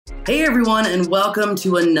Hey everyone, and welcome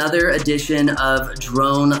to another edition of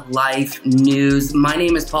Drone Life News. My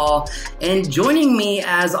name is Paul, and joining me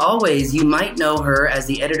as always, you might know her as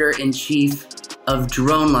the editor-in-chief of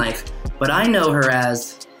Drone Life, but I know her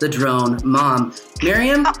as the Drone Mom.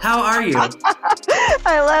 Miriam, how are you?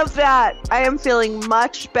 I love that. I am feeling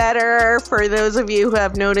much better. For those of you who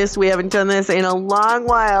have noticed, we haven't done this in a long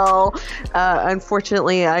while.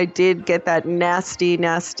 Unfortunately, I did get that nasty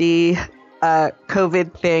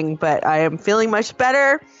COVID thing, but I am feeling much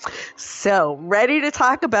better. So ready to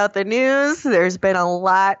talk about the news. There's been a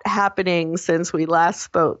lot happening since we last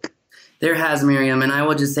spoke. There has, Miriam, and I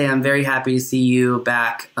will just say I'm very happy to see you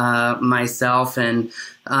back myself. And,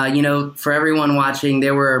 for everyone watching,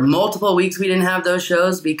 there were multiple weeks we didn't have those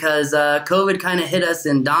shows because COVID kind of hit us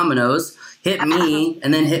in dominoes, hit me,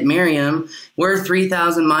 and then hit Miriam. We're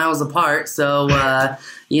 3,000 miles apart, so,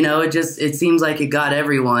 it seems like it got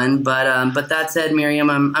everyone. But that said,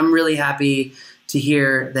 Miriam, I'm really happy to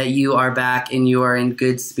hear that you are back and you are in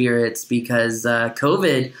good spirits because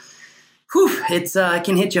COVID, it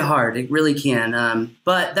can hit you hard. It really can.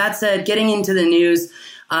 But that said, getting into the news,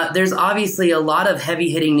 there's obviously a lot of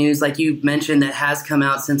heavy-hitting news, like you mentioned, that has come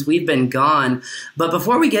out since we've been gone. But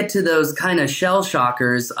before we get to those kind of shell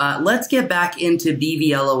shockers, let's get back into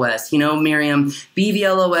BVLOS. Miriam,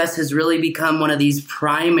 BVLOS has really become one of these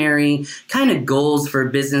primary kind of goals for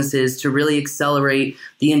businesses to really accelerate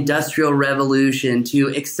the industrial revolution,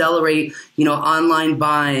 to accelerate, online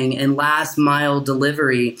buying and last mile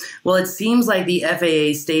delivery. Well, it seems like the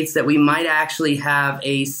FAA states that we might actually have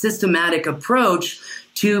a systematic approach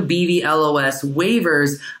to BVLOS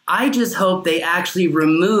waivers. I just hope they actually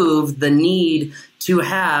remove the need to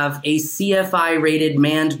have a CFI-rated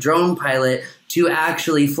manned drone pilot to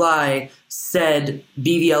actually fly said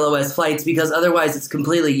BVLOS flights, because otherwise it's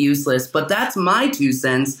completely useless. But that's my 2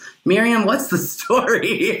 cents. Miriam, what's the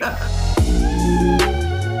story?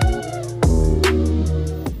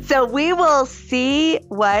 So we will see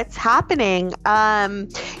what's happening.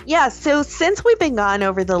 So since we've been gone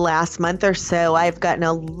over the last month or so, I've gotten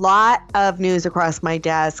a lot of news across my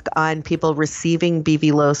desk on people receiving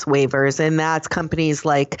BVLOS waivers, and that's companies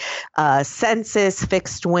like Census,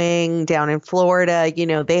 Fixed Wing down in Florida.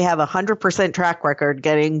 They have 100% track record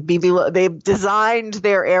getting BVLOS. They've designed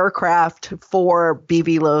their aircraft for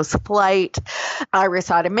BVLOS flight.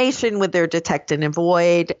 Iris Automation with their detect and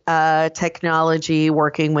avoid technology,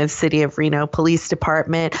 working with City of Reno Police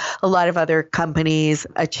Department, a lot of other companies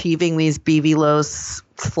achieving these BVLOS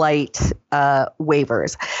flight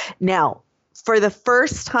waivers. Now, for the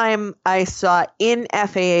first time, I saw in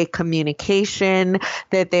FAA communication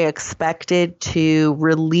that they expected to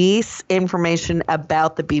release information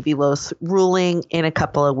about the BVLOS ruling in a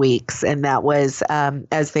couple of weeks. And that was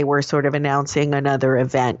as they were sort of announcing another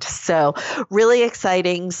event. So really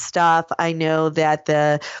exciting stuff. I know that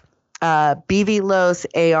the BVLOS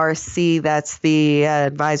ARC, that's the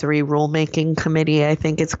Advisory Rulemaking Committee, I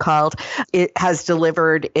think it's called. It has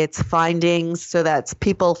delivered its findings. So that's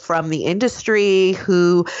people from the industry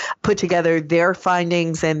who put together their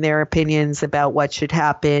findings and their opinions about what should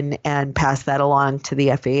happen and pass that along to the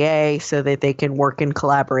FAA so that they can work in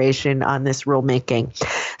collaboration on this rulemaking.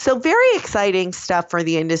 So very exciting stuff for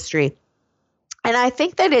the industry. And I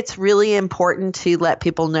think that it's really important to let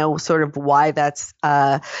people know sort of why that's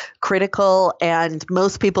critical. And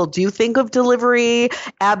most people do think of delivery.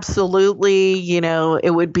 Absolutely.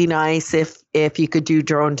 It would be nice if you could do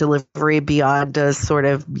drone delivery beyond a sort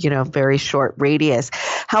of, very short radius.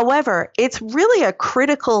 However, it's really a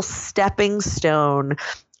critical stepping stone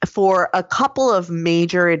for a couple of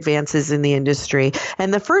major advances in the industry.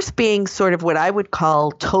 And the first being sort of what I would call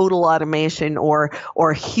total automation or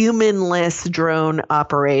humanless drone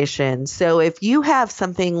operation. So if you have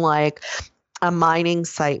something like a mining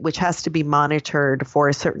site, which has to be monitored for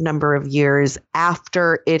a certain number of years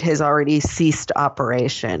after it has already ceased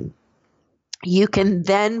operation, you can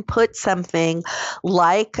then put something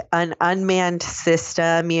like an unmanned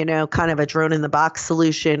system, kind of a drone in the box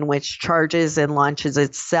solution, which charges and launches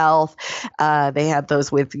itself. They have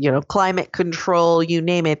those with, climate control, you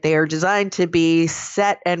name it. They are designed to be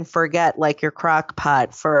set and forget like your crock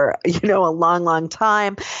pot for, a long, long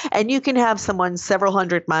time. And you can have someone several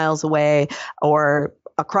hundred miles away or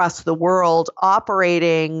across the world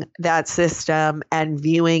operating that system and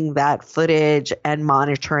viewing that footage and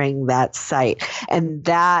monitoring that site. And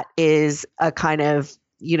that is a kind of,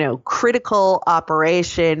 critical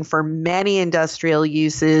operation for many industrial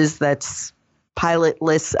uses that's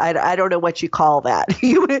pilotless. I don't know what you call that.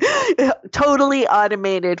 Totally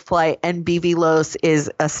automated flight, and BVLOS is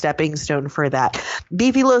a stepping stone for that.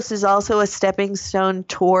 BVLOS is also a stepping stone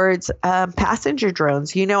towards passenger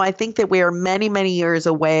drones. I think that we are many, many years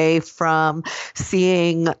away from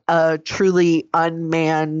seeing a truly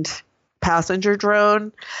unmanned passenger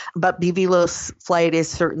drone, but BVLOS flight is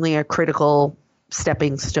certainly a critical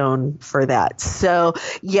stepping stone for that. So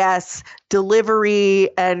yes, delivery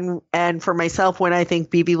and for myself, when I think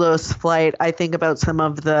BVLOS flight, I think about some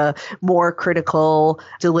of the more critical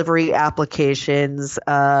delivery applications.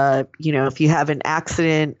 If you have an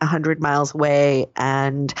accident 100 miles away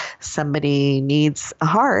and somebody needs a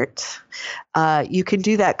heart, you can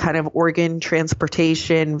do that kind of organ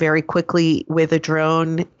transportation very quickly with a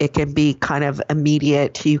drone. It can be kind of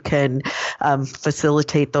immediate. You can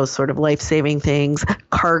facilitate those sort of life-saving things.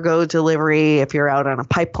 Cargo delivery, if you're out on a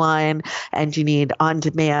pipeline and you need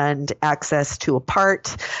on-demand access to a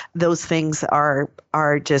part, those things are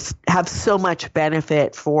just have so much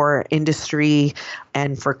benefit for industry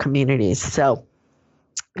and for communities. So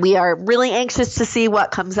we are really anxious to see what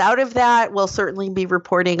comes out of that. We'll certainly be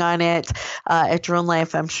reporting on it at Drone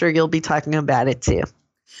Life. I'm sure you'll be talking about it too.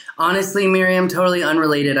 Honestly, Miriam, totally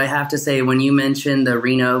unrelated. I have to say, when you mentioned the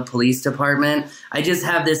Reno Police Department, I just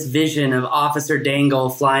have this vision of Officer Dangle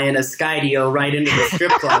flying a Skydio right into the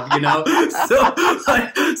strip club,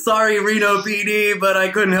 So, sorry, Reno PD, but I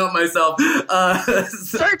couldn't help myself.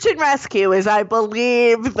 Search and rescue is, I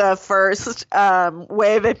believe, the first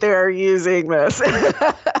way that they're using this.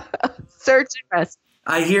 Search and rescue.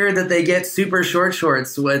 I hear that they get super short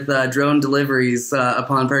shorts with drone deliveries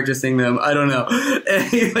upon purchasing them. I don't know.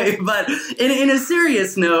 Anyway, but in a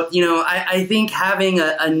serious note, I think having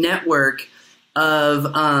a network of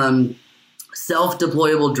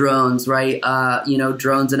self-deployable drones, right?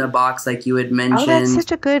 Drones in a box, like you had mentioned. Oh, that's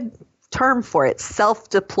such a good term for it.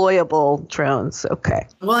 Self-deployable drones. Okay.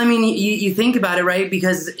 Well, I mean, you think about it, right?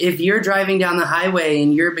 Because if you're driving down the highway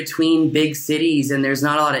and you're between big cities and there's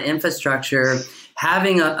not a lot of infrastructure,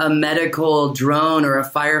 having a medical drone or a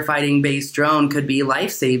firefighting-based drone could be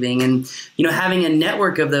life-saving. And, having a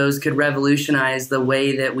network of those could revolutionize the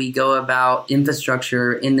way that we go about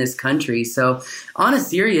infrastructure in this country. So on a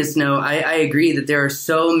serious note, I agree that there are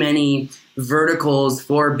so many verticals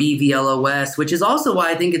for BVLOS, which is also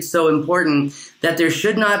why I think it's so important that there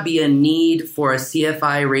should not be a need for a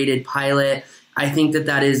CFI-rated pilot. I think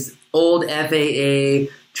that is old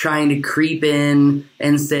FAA trying to creep in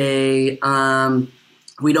and say,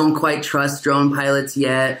 we don't quite trust drone pilots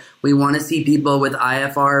yet. We want to see people with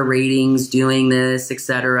IFR ratings doing this,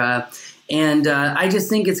 etc. And I just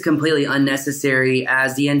think it's completely unnecessary,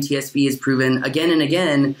 as the NTSB has proven again and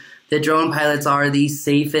again that drone pilots are the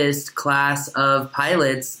safest class of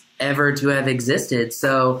pilots ever to have existed.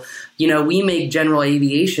 So, we make general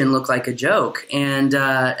aviation look like a joke, and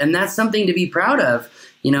that's something to be proud of.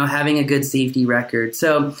 Having a good safety record.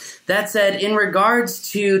 So that said, in regards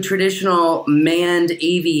to traditional manned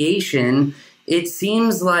aviation, it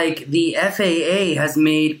seems like the FAA has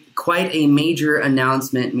made quite a major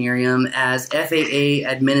announcement, Miriam, as FAA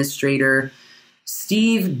Administrator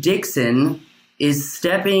Steve Dixon is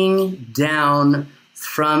stepping down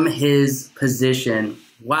from his position.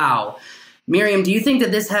 Wow. Miriam, do you think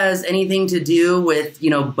that this has anything to do with,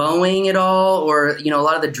 Boeing at all, or, a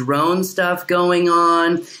lot of the drone stuff going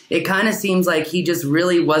on? It kind of seems like he just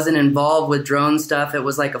really wasn't involved with drone stuff. It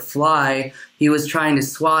was like a fly he was trying to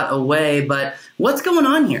swat away. But what's going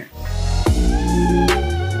on here?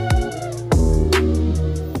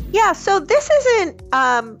 Yeah, so this isn't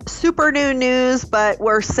super new news, but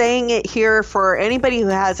we're saying it here for anybody who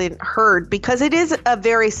hasn't heard, because it is a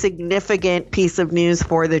very significant piece of news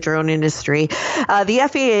for the drone industry. The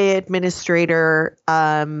FAA administrator,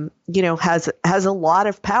 has a lot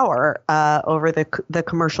of power over the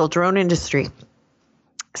commercial drone industry.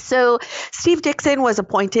 So Steve Dixon was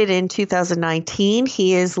appointed in 2019.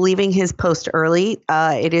 He is leaving his post early.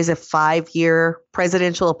 It is a 5-year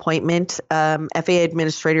presidential appointment. FAA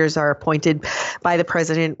administrators are appointed by the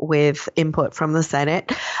president with input from the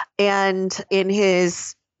Senate. And in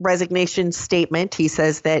his resignation statement, he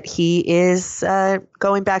says that he is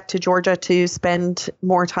going back to Georgia to spend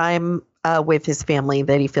more time with his family,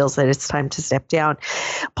 that he feels that it's time to step down.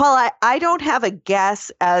 Paul, I don't have a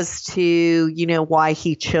guess as to, why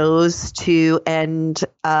he chose to end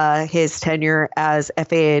his tenure as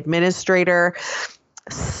FAA administrator.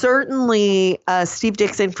 Certainly, Steve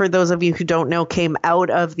Dixon, for those of you who don't know, came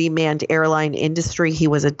out of the manned airline industry. He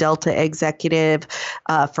was a Delta executive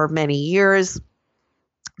for many years.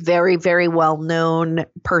 Very, very well-known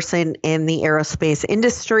person in the aerospace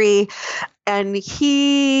industry. And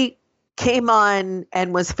he came on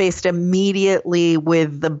and was faced immediately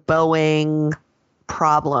with the Boeing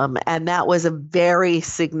problem. And that was a very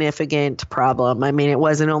significant problem. I mean, it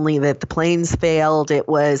wasn't only that the planes failed, it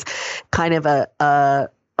was kind of a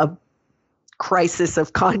crisis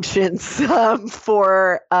of conscience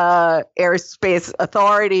for airspace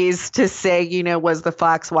authorities to say, was the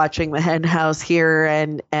fox watching the hen house here,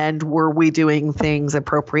 and were we doing things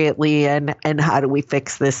appropriately, and how do we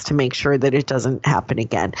fix this to make sure that it doesn't happen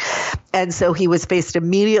again? And so he was faced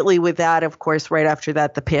immediately with that. Of course, right after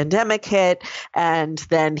that, the pandemic hit, and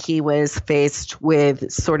then he was faced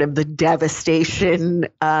with sort of the devastation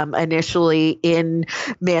initially in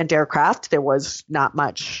manned aircraft. There was not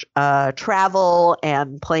much travel,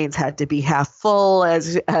 and planes had to be half full,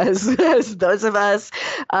 as those of us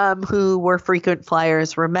who were frequent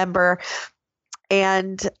flyers remember.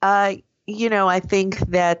 And I think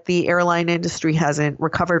that the airline industry hasn't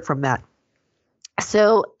recovered from that.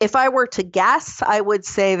 So if I were to guess, I would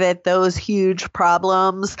say that those huge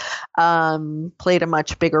problems played a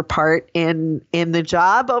much bigger part in the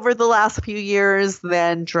job over the last few years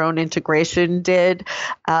than drone integration did.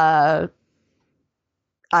 I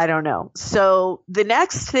don't know. So the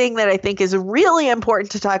next thing that I think is really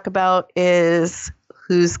important to talk about is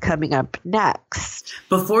who's coming up next.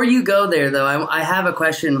 Before you go there, though, I have a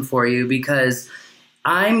question for you, because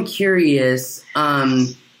I'm curious.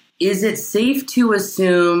 Is it safe to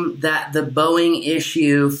assume that the Boeing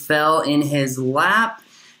issue fell in his lap?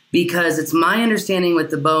 Because it's my understanding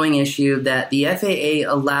with the Boeing issue that the FAA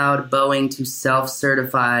allowed Boeing to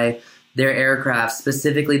self-certify their aircraft,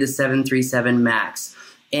 specifically the 737 MAX.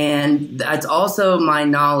 And that's also my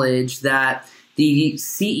knowledge that the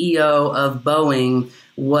CEO of Boeing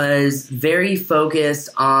was very focused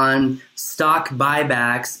on stock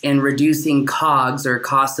buybacks and reducing COGS, or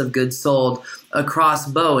cost of goods sold, across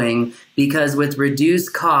Boeing, because with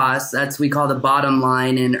reduced costs, that's we call the bottom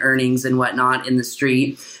line in earnings and whatnot in the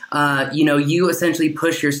street, you essentially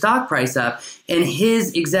push your stock price up. And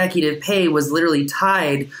his executive pay was literally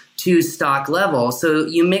tied to stock level. So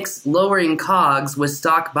you mix lowering COGS with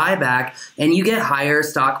stock buyback and you get higher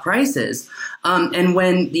stock prices. And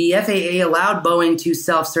when the FAA allowed Boeing to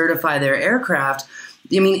self-certify their aircraft,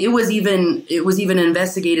 I mean, it was even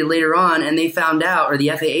investigated later on, and they found out, or the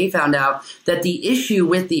FAA found out, that the issue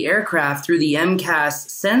with the aircraft through the MCAS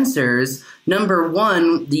sensors, number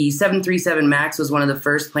one, the 737 MAX was one of the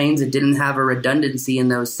first planes that didn't have a redundancy in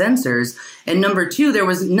those sensors. And number two, there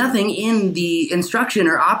was nothing in the instruction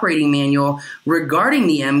or operating manual regarding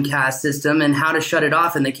the MCAS system and how to shut it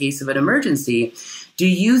off in the case of an emergency. Do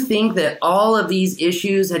you think that all of these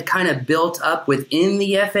issues had kind of built up within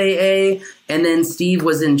the FAA, and then Steve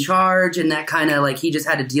was in charge, and that kind of like he just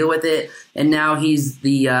had to deal with it, and now he's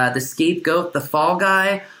the scapegoat, the fall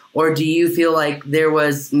guy? Or do you feel like there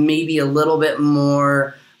was maybe a little bit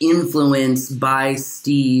more influence by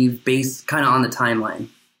Steve based kind of on the timeline?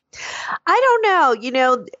 I don't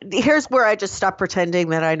know. Here's where I just stop pretending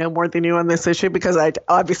that I know more than you on this issue, because I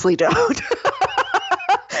obviously don't.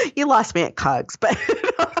 You lost me at COGS, but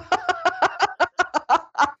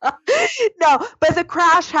no, but the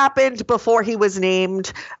crash happened before he was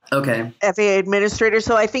named FAA administrator.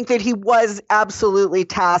 So I think that he was absolutely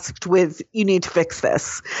tasked with, you need to fix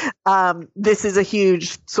this. This is a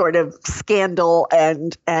huge sort of scandal,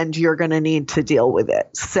 and you're going to need to deal with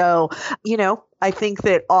it. So, I think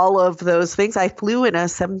that all of those things, I flew in a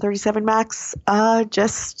 737 MAX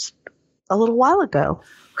just a little while ago.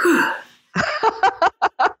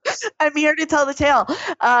 I'm here to tell the tale.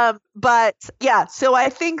 But yeah, so I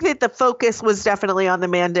think that the focus was definitely on the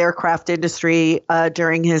manned aircraft industry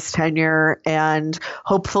during his tenure, and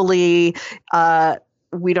hopefully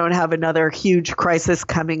we don't have another huge crisis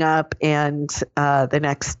coming up, and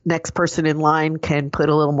the next person in line can put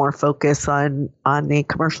a little more focus on the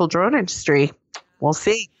commercial drone industry. We'll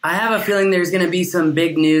see. I have a feeling there's going to be some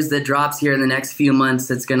big news that drops here in the next few months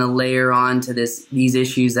that's going to layer on to these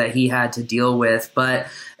issues that he had to deal with. But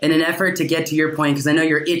in an effort to get to your point, because I know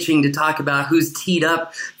you're itching to talk about who's teed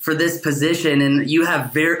up for this position, and you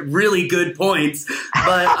have really good points.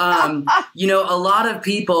 But, a lot of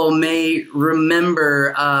people may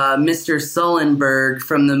remember Mr. Sullenberg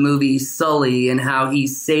from the movie Sully, and how he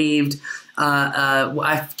saved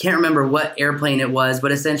I can't remember what airplane it was,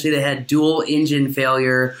 but essentially they had dual engine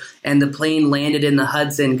failure, and the plane landed in the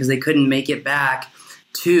Hudson because they couldn't make it back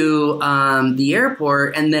to the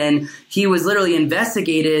airport. And then he was literally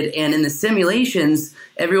investigated, and in the simulations,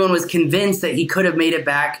 everyone was convinced that he could have made it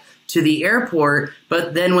back to the airport.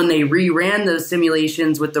 But then when they reran those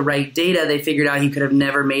simulations with the right data, they figured out he could have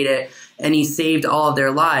never made it, and he saved all of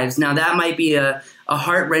their lives. Now, that might be a a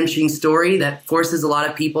heart-wrenching story that forces a lot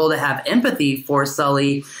of people to have empathy for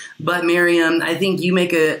Sully. But Miriam, I think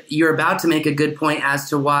you're about to make a good point as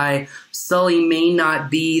to why Sully may not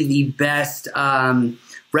be the best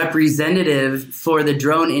representative for the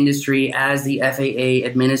drone industry as the FAA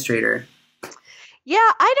administrator. Yeah,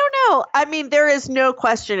 I don't know. I mean, there is no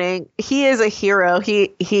questioning. He is a hero.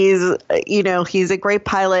 He's a great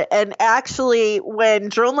pilot. And actually, when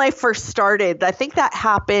Drone Life first started, I think that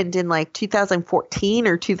happened in like 2014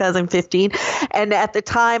 or 2015. And at the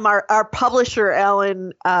time, our publisher,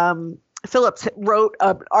 Alan Phillips, wrote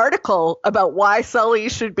an article about why Sully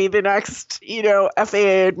should be the next,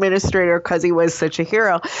 FAA administrator because he was such a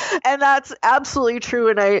hero. And that's absolutely true.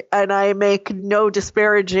 And I make no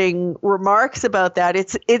disparaging remarks about that.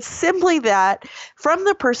 It's simply that from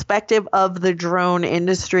the perspective of the drone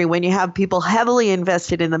industry, when you have people heavily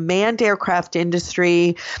invested in the manned aircraft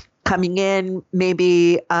industry, coming in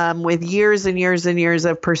maybe with years and years and years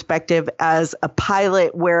of perspective as a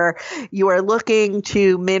pilot, where you are looking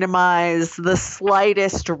to minimize the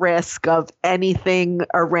slightest risk of anything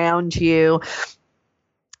around you,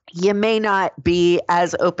 you may not be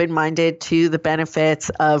as open-minded to the benefits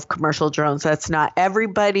of commercial drones. That's not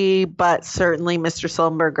everybody, but certainly Mr.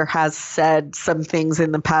 Sullenberger has said some things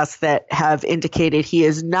in the past that have indicated he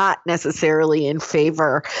is not necessarily in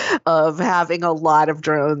favor of having a lot of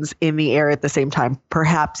drones in the air at the same time.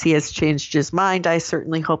 Perhaps he has changed his mind. I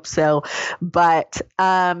certainly hope so. But,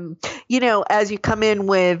 as you come in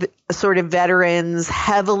with sort of veterans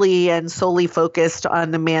heavily and solely focused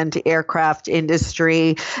on the manned aircraft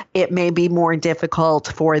industry, it may be more difficult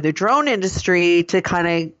for the drone industry to kind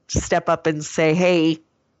of step up and say, hey,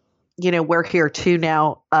 we're here too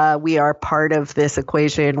now. We are part of this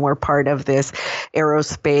equation. We're part of this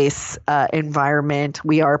aerospace environment.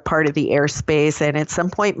 We are part of the airspace, and at some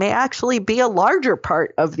point may actually be a larger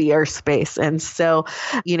part of the airspace. And so,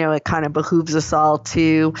 it kind of behooves us all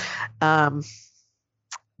to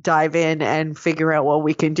dive in and figure out what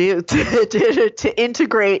we can do to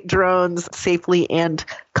integrate drones safely and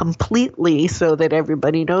completely so that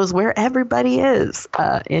everybody knows where everybody is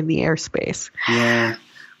in the airspace. Yeah.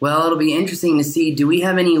 Well, it'll be interesting to see. Do we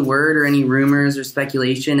have any word or any rumors or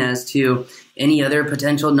speculation as to any other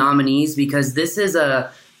potential nominees? Because this is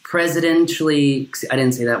a presidentially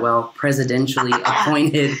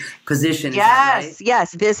appointed position. Yes, right?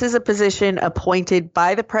 yes. This is a position appointed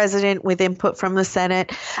by the president with input from the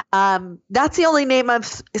Senate. That's the only name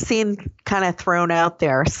I've seen kind of thrown out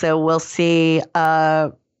there. So we'll see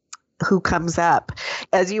who comes up.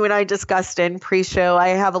 As you and I discussed in pre-show, I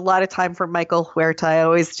have a lot of time for Michael Huerta. I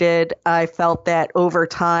always did. I felt that over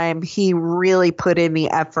time, he really put in the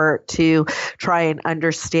effort to try and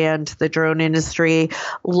understand the drone industry.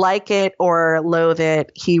 Like it or loathe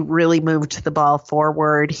it, he really moved the ball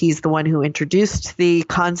forward. He's the one who introduced the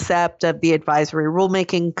concept of the advisory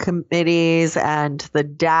rulemaking committees and the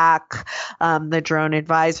DAC, the Drone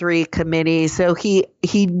Advisory Committee. So he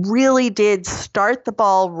really did start the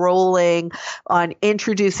ball rolling on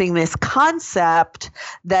introducing this concept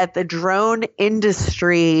that the drone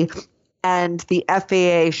industry and the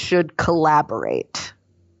FAA should collaborate.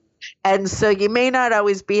 And so you may not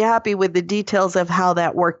always be happy with the details of how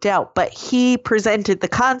that worked out, but he presented the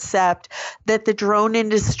concept that the drone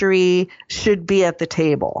industry should be at the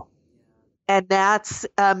table. And that's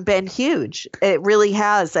been huge. It really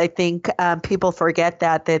has. I think people forget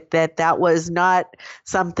that was not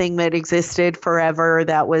something that existed forever.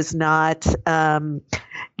 That was not,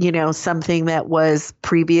 something that was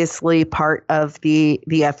previously part of the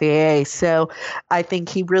FAA. So I think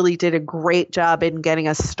he really did a great job in getting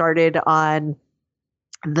us started on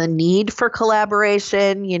the need for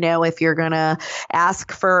collaboration. If you're going to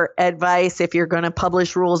ask for advice, if you're going to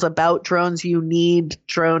publish rules about drones, you need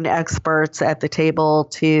drone experts at the table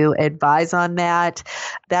to advise on that.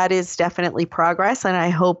 That is definitely progress. And I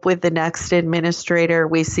hope with the next administrator,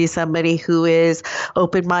 we see somebody who is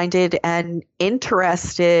open-minded and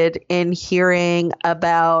interested in hearing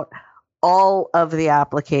about all of the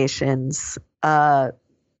applications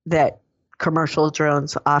that commercial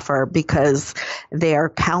drones offer, because they are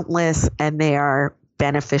countless and they are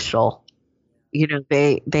beneficial.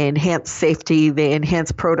 They enhance safety, they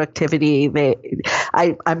enhance productivity.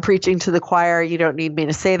 I'm preaching to the choir. You don't need me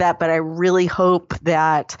to say that, but I really hope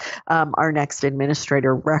that our next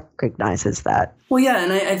administrator recognizes that. Well, yeah,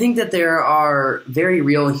 and I think that there are very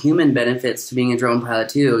real human benefits to being a drone pilot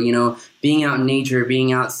too. Being out in nature,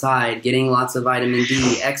 being outside, getting lots of vitamin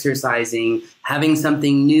D, exercising, having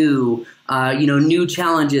something new, new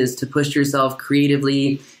challenges to push yourself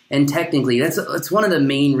creatively And technically, that's one of the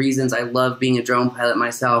main reasons I love being a drone pilot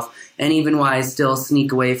myself, and even why I still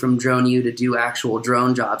sneak away from Drone U to do actual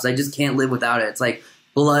drone jobs. I just can't live without it. It's like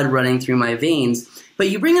blood running through my veins. But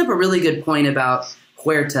you bring up a really good point about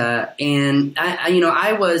Huerta, and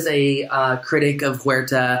I was a critic of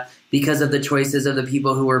Huerta because of the choices of the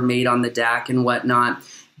people who were made on the DAC and whatnot.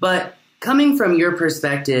 But coming from your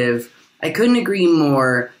perspective, I couldn't agree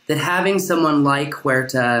more that having someone like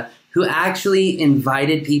Huerta who actually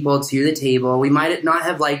invited people to the table, we might not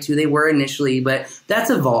have liked who they were initially, but that's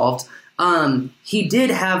evolved. He did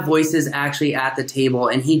have voices actually at the table,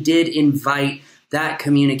 and he did invite that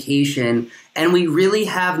communication, and we really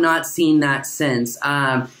have not seen that since.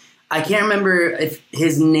 I can't remember if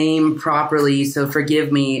his name properly, so forgive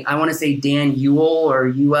me. I want to say Dan Ewell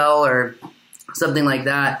or something like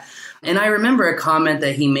that. And I remember a comment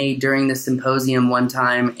that he made during the symposium one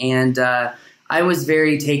time, and I was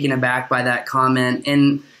very taken aback by that comment.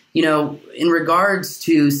 And, in regards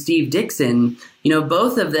to Steve Dixon,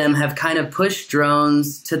 both of them have kind of pushed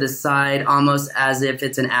drones to the side almost as if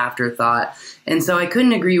it's an afterthought. And so I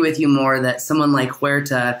couldn't agree with you more that someone like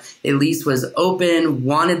Huerta at least was open,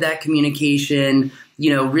 wanted that communication,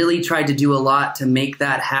 really tried to do a lot to make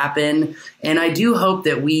that happen. And I do hope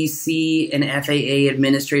that we see an FAA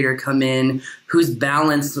administrator come in who's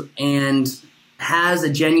balanced and has a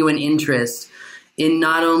genuine interest in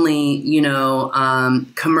not only,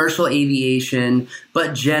 commercial aviation,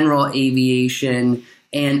 but general aviation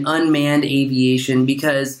and unmanned aviation.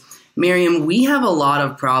 Because, Miriam, we have a lot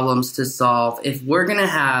of problems to solve if we're going to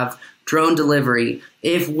have drone delivery,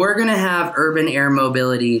 if we're going to have urban air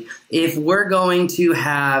mobility, if we're going to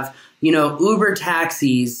have, Uber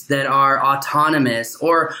taxis that are autonomous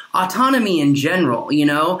or autonomy in general,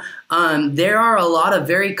 there are a lot of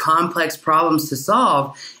very complex problems to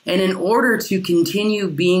solve. And in order to continue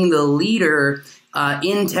being the leader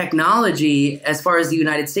in technology, as far as the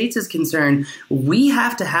United States is concerned, we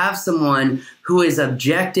have to have someone who is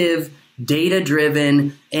objective,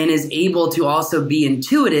 data-driven, and is able to also be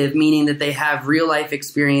intuitive, meaning that they have real-life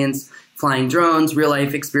experience flying drones,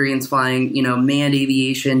 real-life experience flying, manned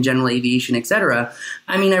aviation, general aviation, etc.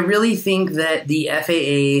 I really think that the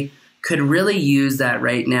FAA could really use that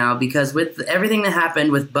right now, because with everything that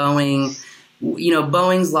happened with Boeing,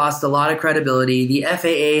 Boeing's lost a lot of credibility. The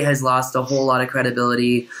FAA has lost a whole lot of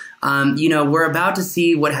credibility. We're about to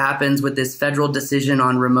see what happens with this federal decision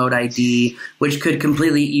on remote ID, which could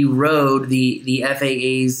completely erode the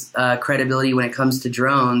FAA's credibility when it comes to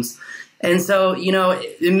drones. And so,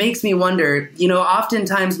 it makes me wonder,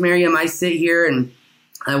 oftentimes, Miriam, I sit here and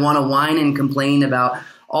I want to whine and complain about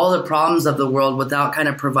all the problems of the world without kind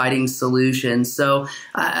of providing solutions. So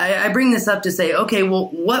I bring this up to say, okay, well,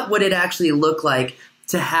 what would it actually look like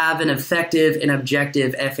to have an effective and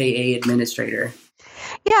objective FAA administrator?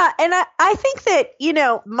 Yeah, and I think that,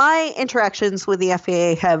 my interactions with the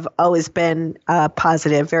FAA have always been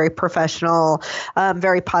positive, very professional,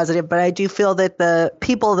 very positive. But I do feel that the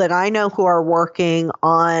people that I know who are working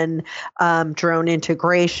on drone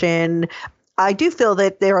integration, I do feel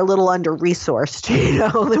that they're a little under-resourced,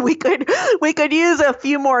 that we could use a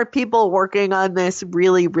few more people working on this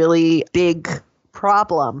really, really big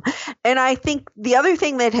problem. And I think the other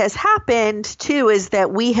thing that has happened too is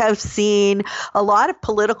that we have seen a lot of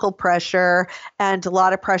political pressure and a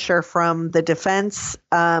lot of pressure from the defense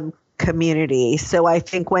community. So I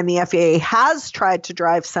think when the FAA has tried to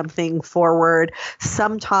drive something forward,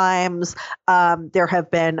 sometimes there have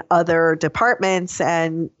been other departments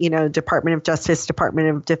and, Department of Justice, Department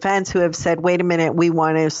of Defense, who have said, wait a minute, we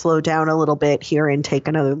want to slow down a little bit here and take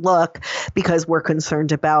another look because we're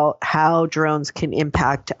concerned about how drones can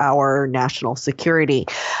impact our national security.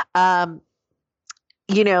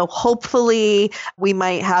 Hopefully we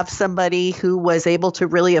might have somebody who was able to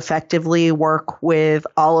really effectively work with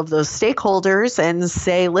all of those stakeholders and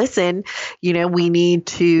say, listen, we need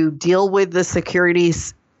to deal with the security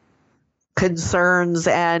concerns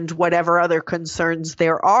and whatever other concerns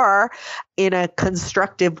there are in a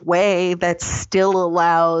constructive way that still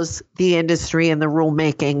allows the industry and the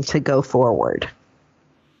rulemaking to go forward.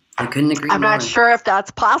 I couldn't agree more. I'm not sure if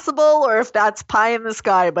that's possible or if that's pie in the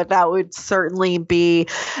sky, but that would certainly be,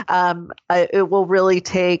 it will really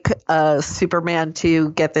take a Superman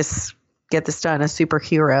to get this done, a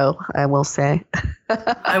superhero, I will say.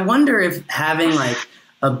 I wonder if having like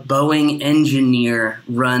a Boeing engineer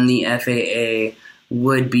run the FAA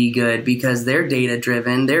would be good, because they're data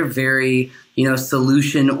driven. They're very,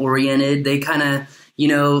 solution oriented. They kind of,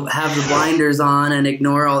 have the blinders on and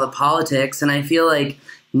ignore all the politics. And I feel like,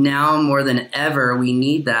 now more than ever, we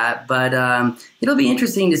need that. But it'll be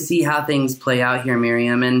interesting to see how things play out here,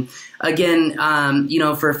 Miriam. And again,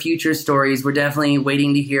 for future stories, we're definitely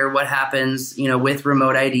waiting to hear what happens, with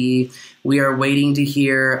remote ID. We are waiting to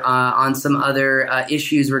hear on some other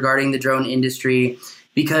issues regarding the drone industry,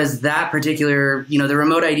 because that particular, the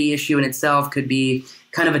remote ID issue in itself could be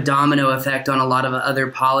kind of a domino effect on a lot of other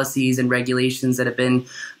policies and regulations that have been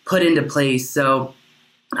put into place. So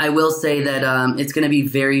I will say that it's going to be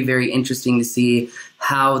very, very interesting to see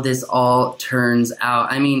how this all turns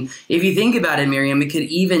out. I mean, if you think about it, Miriam, it could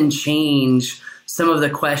even change some of the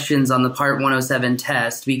questions on the Part 107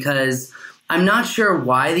 test, because I'm not sure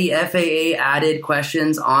why the FAA added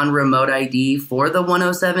questions on remote ID for the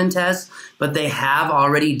 107 test, but they have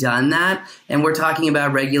already done that. And we're talking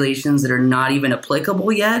about regulations that are not even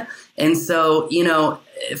applicable yet. And so,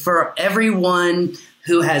 for everyone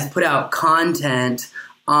who has put out content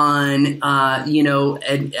on,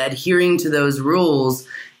 adhering to those rules,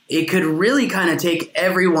 it could really kind of take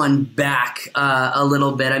everyone back a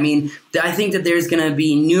little bit. I mean, I think that there's going to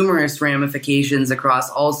be numerous ramifications across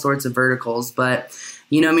all sorts of verticals. But,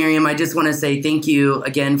 Miriam, I just want to say thank you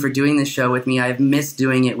again for doing this show with me. I've missed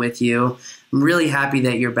doing it with you. I'm really happy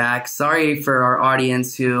that you're back. Sorry for our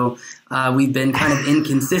audience who we've been kind of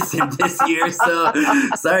inconsistent this year. So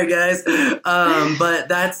sorry, guys. But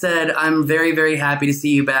that said, I'm very, very happy to see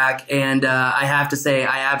you back. And I have to say,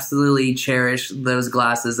 I absolutely cherish those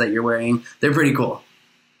glasses that you're wearing. They're pretty cool.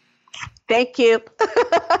 Thank you.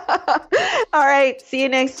 All right. See you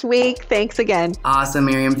next week. Thanks again. Awesome,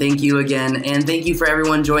 Miriam. Thank you again. And thank you for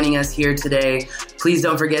everyone joining us here today. Please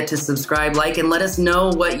don't forget to subscribe, like, and let us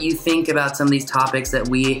know what you think about some of these topics that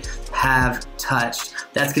we have touched.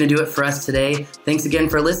 That's going to do it for us today. Thanks again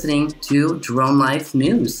for listening to Drone Life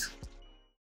News.